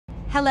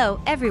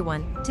Hello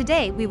everyone,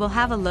 today we will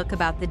have a look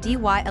about the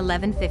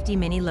DY1150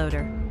 mini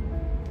loader.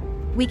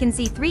 We can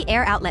see 3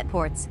 air outlet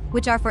ports,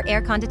 which are for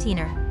air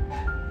conditioner,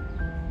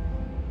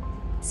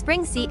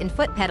 spring seat and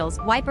foot pedals,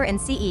 wiper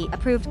and CE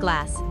approved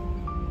glass.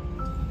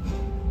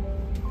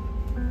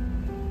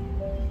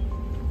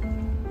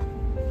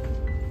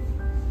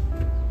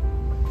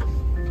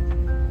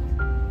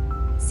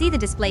 See the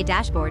display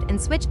dashboard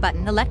and switch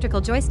button electrical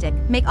joystick,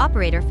 make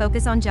operator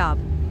focus on job.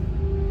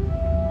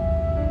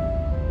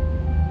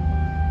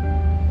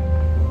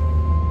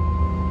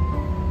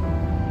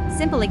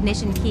 Simple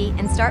ignition key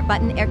and start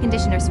button air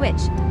conditioner switch.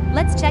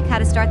 Let's check how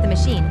to start the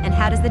machine and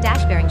how does the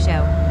dash bearing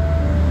show.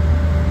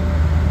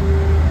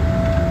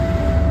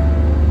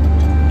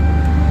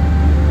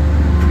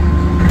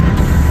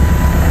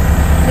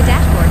 The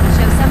dashboard will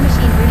show some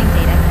machine running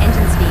data,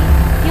 engine speed,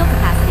 fuel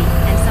capacity,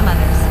 and some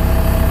others.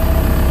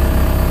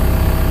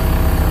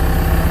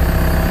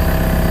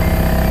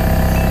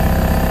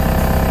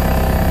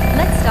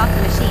 Let's stop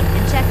the machine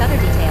and check other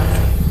details.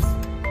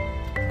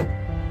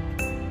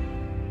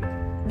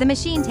 The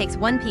machine takes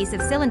one piece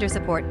of cylinder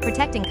support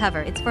protecting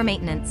cover, it's for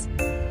maintenance.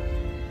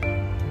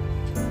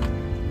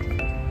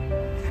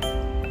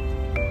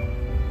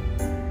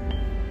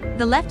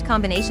 The left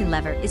combination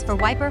lever is for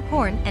wiper,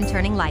 horn, and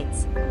turning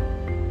lights.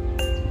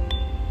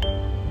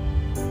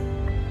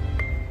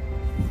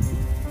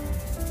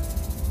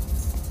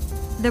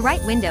 The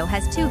right window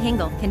has 2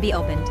 hingle, can be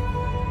opened.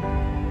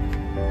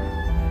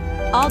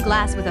 All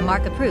glass with a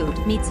mark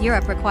approved, meets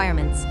Europe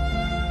requirements.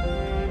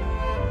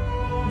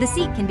 The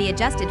seat can be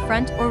adjusted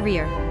front or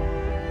rear.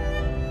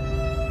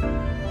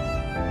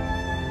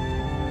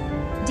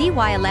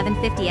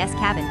 DY1150's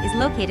cabin is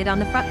located on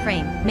the front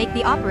frame, make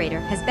the operator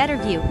has better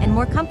view and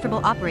more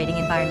comfortable operating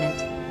environment.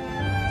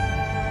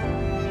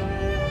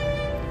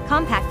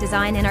 Compact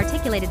design and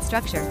articulated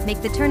structure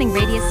make the turning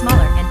radius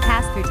smaller and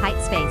pass through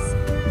tight space.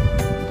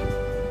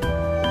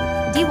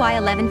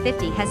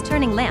 DY1150 has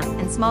turning lamp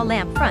and small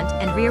lamp front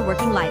and rear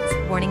working lights,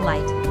 warning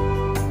light.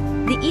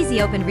 The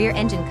easy open rear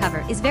engine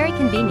cover is very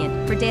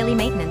convenient for daily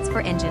maintenance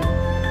for engine.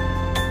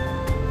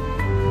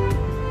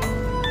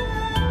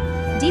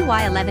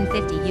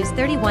 DY1150 use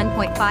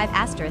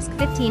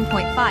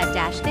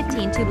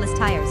 31.5*15.5-15 tubeless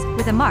tires.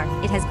 With a mark,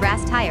 it has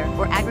grass tire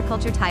or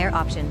agriculture tire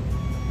option.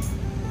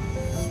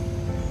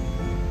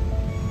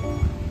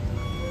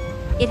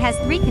 It has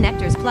 3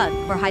 connectors plug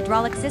for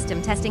hydraulic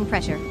system testing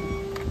pressure.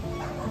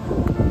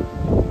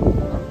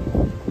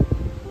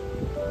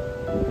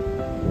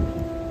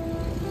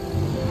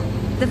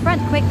 The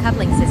front quick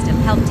coupling system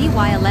helped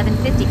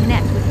DY1150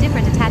 connect with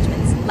different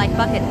attachments like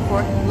bucket,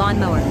 fork, lawn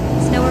mower,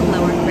 snower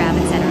blower, grab,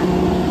 etc.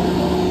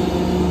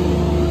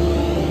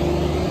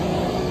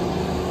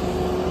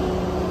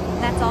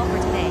 That's all for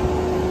today.